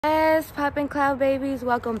Yes, poppin' cloud babies,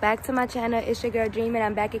 welcome back to my channel. It's your girl Dream and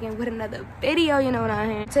I'm back again with another video. You know what I'm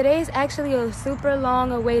here. Today is actually a super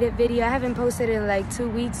long awaited video. I haven't posted in like 2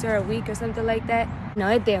 weeks or a week or something like that. No,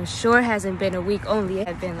 it damn sure hasn't been a week only. It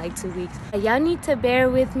has been like 2 weeks. Y'all need to bear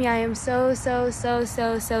with me. I am so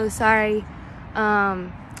sorry.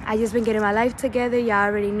 I just been getting my life together. Y'all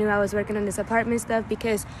already knew I was working on this apartment stuff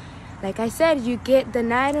because like I said, you get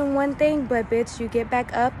denied on one thing, but bitch, you get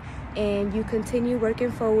back up and you continue working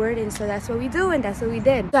forward. And so that's what we do, and that's what we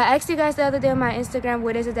did. So I asked you guys the other day on my Instagram,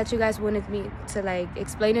 what is it that you guys wanted me to like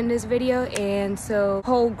explain in this video? And so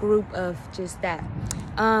whole group of just that.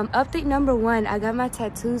 Update number 1, I got my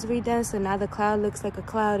tattoos redone, so now the cloud looks like a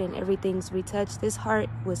cloud and everything's retouched. This heart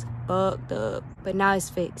was bugged up, but now it's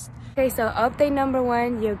fixed. Okay, so update number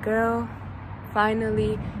 1, your girl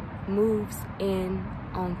finally moves in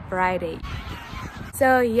on Friday.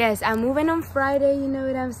 So yes, I'm moving on Friday, you know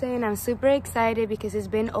what I'm saying? I'm super excited because it's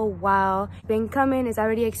been a while. It's been coming, it's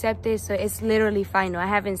already accepted, so it's literally final. I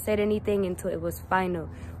haven't said anything until it was final,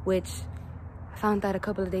 which I found out a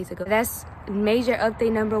couple of days ago. That's major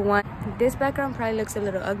update number 1. This background probably looks a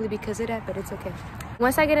little ugly because of that, but it's okay.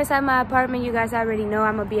 Once I get inside my apartment, you guys already know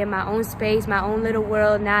I'm gonna be in my own space, my own little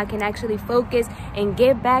world. Now I can actually focus and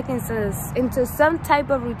get back into some type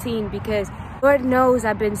of routine, because Lord knows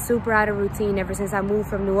I've been super out of routine ever since I moved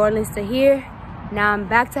from New Orleans to here. Now I'm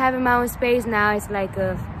back to having my own space. Now it's like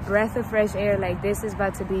a breath of fresh air. Like, this is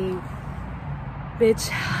about to be, bitch,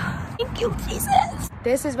 thank you, Jesus.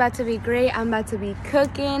 This is about to be great. I'm about to be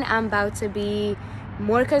cooking. I'm about to be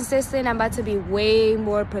more consistent. I'm about to be way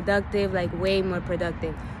more productive, like way more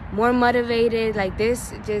productive. More motivated. Like,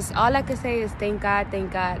 this, just all I can say is thank God,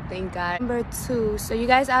 thank God, thank God. Number 2, so you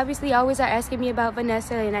guys obviously always are asking me about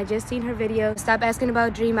Vanessa, and I just seen her video. Stop asking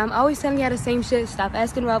about Dream. I'm always telling y'all the same shit. Stop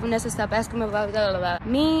asking about Vanessa, stop asking about blah, blah, blah.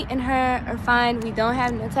 Me and her are fine. We don't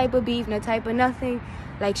have no type of beef, no type of nothing.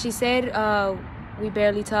 Like she said, we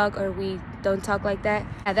barely talk, or we don't talk like that.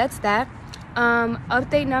 Yeah, that's that.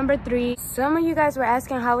 Update number 3, some of you guys were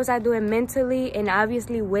asking how was I doing mentally, and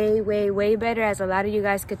obviously way better, as a lot of you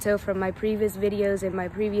guys could tell from my previous videos and my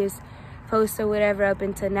previous posts or whatever up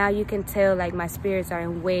until now. You can tell like my spirits are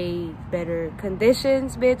in way better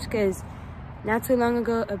conditions, bitch, because not too long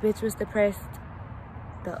ago a bitch was depressed.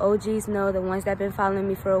 The OGs know, the ones that been following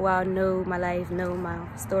me for a while know my life, know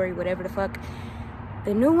my story, whatever the fuck.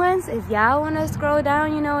 The new ones, if y'all want to scroll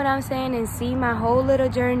down, you know what I'm saying, and see my whole little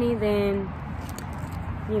journey, then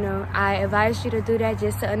you know, I advise you to do that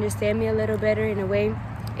just to understand me a little better in a way.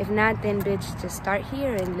 If not, then bitch, just start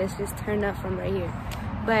here and let's just turn up from right here.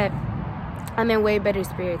 But I'm in way better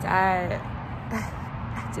spirits. I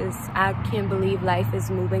can't believe life is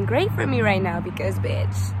moving great for me right now, because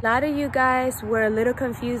bitch, a lot of you guys were a little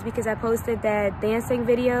confused because I posted that dancing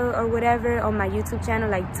video or whatever on my YouTube channel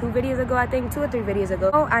like 2 videos ago, I think 2 or 3 videos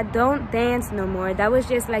ago. Oh, I don't dance no more. That was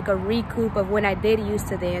just like a recoup of when I did used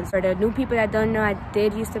to dance. For the new people that don't know, I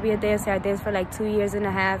did used to be a dancer. I danced for like 2.5 years.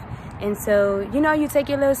 And so, you know, you take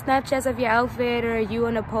your little Snapchats of your outfit or you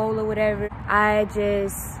on a pole or whatever. I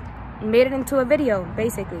just made it into a video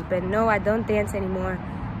basically. But no, I don't dance anymore.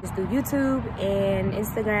 Just do YouTube and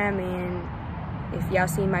Instagram. And if y'all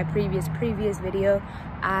seen my previous video,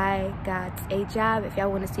 I got a job. If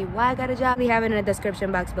y'all want to see why I got a job, we have it in the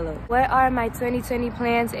description box below. What are my 2020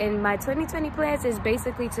 plans? And my 2020 plans is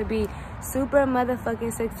basically to be super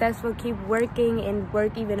motherfucking successful, keep working and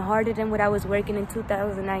work even harder than what I was working in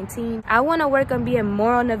 2019. I want to work on being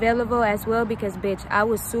more unavailable as well, because bitch, I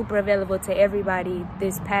was super available to everybody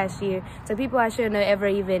this past year, to people I shouldn't have ever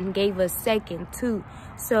even gave a second to.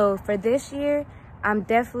 So for this year, I'm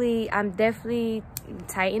definitely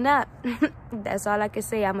tighten up. That's all I can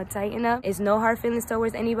say. I'm gonna tighten up. It's no hard feelings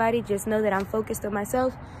towards anybody. Just know that I'm focused on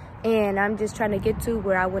myself and I'm just trying to get to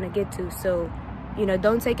where I want to get to. So, you know,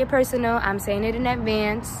 don't take it personal. I'm saying it in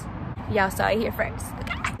advance. Y'all saw it here first.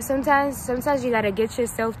 Sometimes you gotta get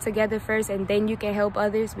yourself together first, and then you can help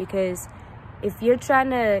others, because if you're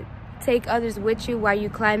trying to take others with you while you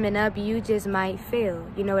climbing up, you just might fail.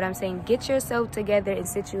 You know what I'm saying? Get yourself together and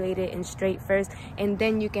situated and straight first, and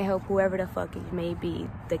then you can help whoever the fuck it may be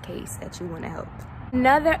the case that you want to help.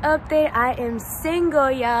 Another update, I am single,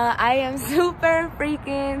 y'all. I am super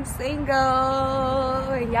freaking single.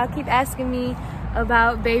 And y'all keep asking me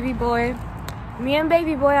about baby boy. Me and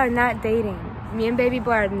baby boy are not dating.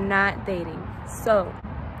 So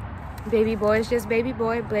baby boy is just baby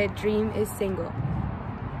boy, but Dream is single.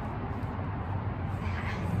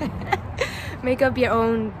 Make up your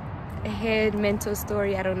own head mental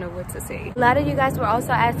story. I don't know what to say. A lot of you guys were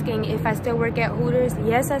also asking if I still work at Hooters.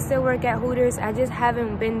 Yes, I still work at Hooters. I just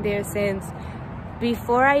haven't been there since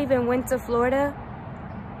before I even went to Florida.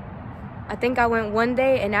 I think I went one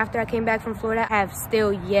day, and after I came back from Florida, I have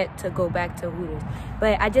still yet to go back to Hooters.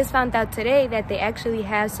 But I just found out today that they actually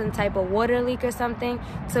have some type of water leak or something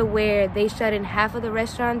to where they shutting half of the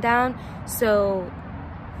restaurant down. So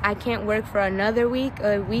I can't work for another week,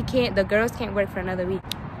 or the girls can't work for another week.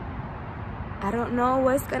 I don't know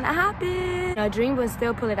what's gonna happen. No, Dream will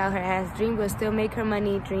still pull it out her ass. Dream will still make her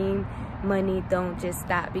money. Dream money don't just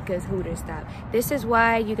stop because Hooters stop. This is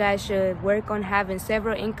why you guys should work on having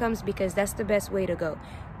several incomes, because that's the best way to go.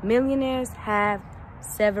 Millionaires have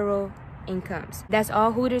several incomes. That's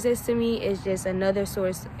all Hooters is to me, is just another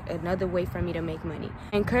source, another way for me to make money.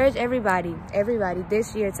 Encourage everybody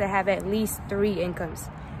this year to have at least 3 incomes.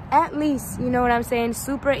 At least, you know what I'm saying?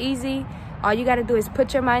 Super easy. All you got to do is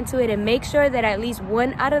put your mind to it and make sure that at least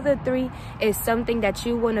 1 out of the 3 is something that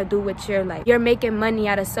you want to do with your life. You're making money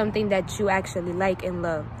out of something that you actually like and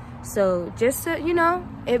love. So just, you know,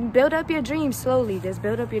 build up your dreams slowly. Just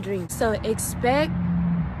build up your dreams. So expect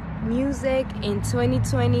music in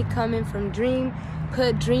 2020 coming from Dream.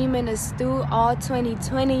 Put Dream in a stew all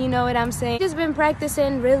 2020, you know what I'm saying? Just been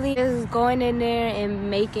practicing, really just going in there and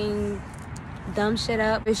making dumb shit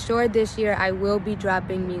up. For sure this year I will be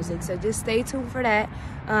dropping music, so just stay tuned for that.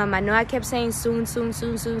 I know I kept saying soon,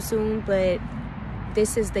 but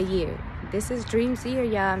this is the year. This is Dream's year,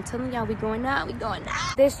 y'all. I'm telling y'all, we going out.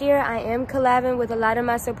 This year I am collabing with a lot of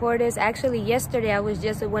my supporters. Actually, yesterday I was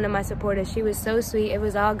just with one of my supporters. She was so sweet. It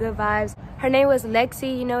was all good vibes. Her name was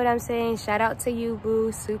Lexi, you know what I'm saying? Shout out to you,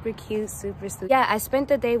 boo. Super cute, super sweet. Yeah, I spent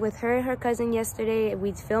the day with her and her cousin yesterday.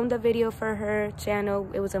 We filmed a video for her channel.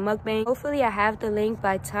 It was a mukbang. Hopefully I have the link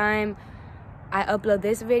by time I upload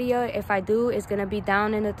this video. If I do, it's gonna be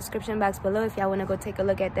down in the description box below if y'all wanna go take a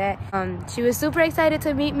look at that. She was super excited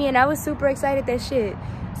to meet me, and I was super excited that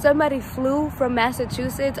somebody flew from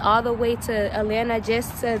Massachusetts all the way to Atlanta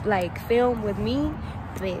just to like film with me.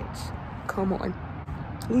 Bitch, come on.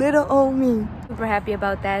 Little old me. Super happy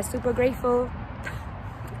about that, super grateful.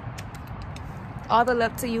 All the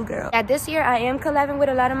love to you, girl. Yeah, this year I am collabing with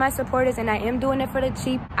a lot of my supporters, and I am doing it for the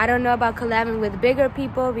cheap. I don't know about collabing with bigger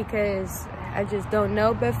people because I just don't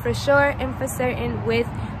know, but for sure and for certain with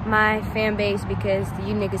my fan base, because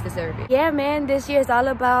you niggas deserve it. Yeah, man, this year is all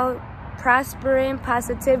about prospering,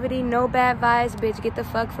 positivity, no bad vibes. Bitch, get the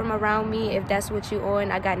fuck from around me if that's what you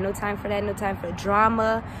on. I got no time for that, no time for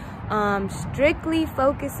drama. Strictly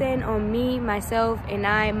focusing on me, myself, and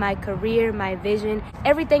my career, my vision.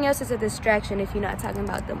 Everything else is a distraction if you're not talking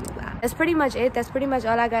about the moolah. That's pretty much it. That's pretty much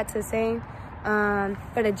all I got to say.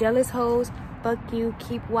 For the jealous hoes, fuck you.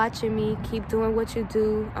 Keep watching me. Keep doing what you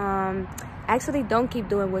do. Actually, don't keep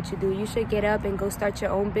doing what you do. You should get up and go start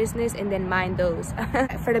your own business and then mind those.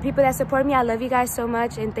 For the people that support me, I love you guys so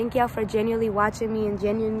much, and thank y'all for genuinely watching me and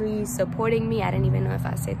genuinely supporting me. I didn't even know if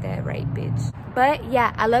I said that right, bitch. But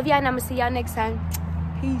yeah, I love y'all, and I'm gonna see y'all next time.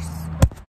 Peace.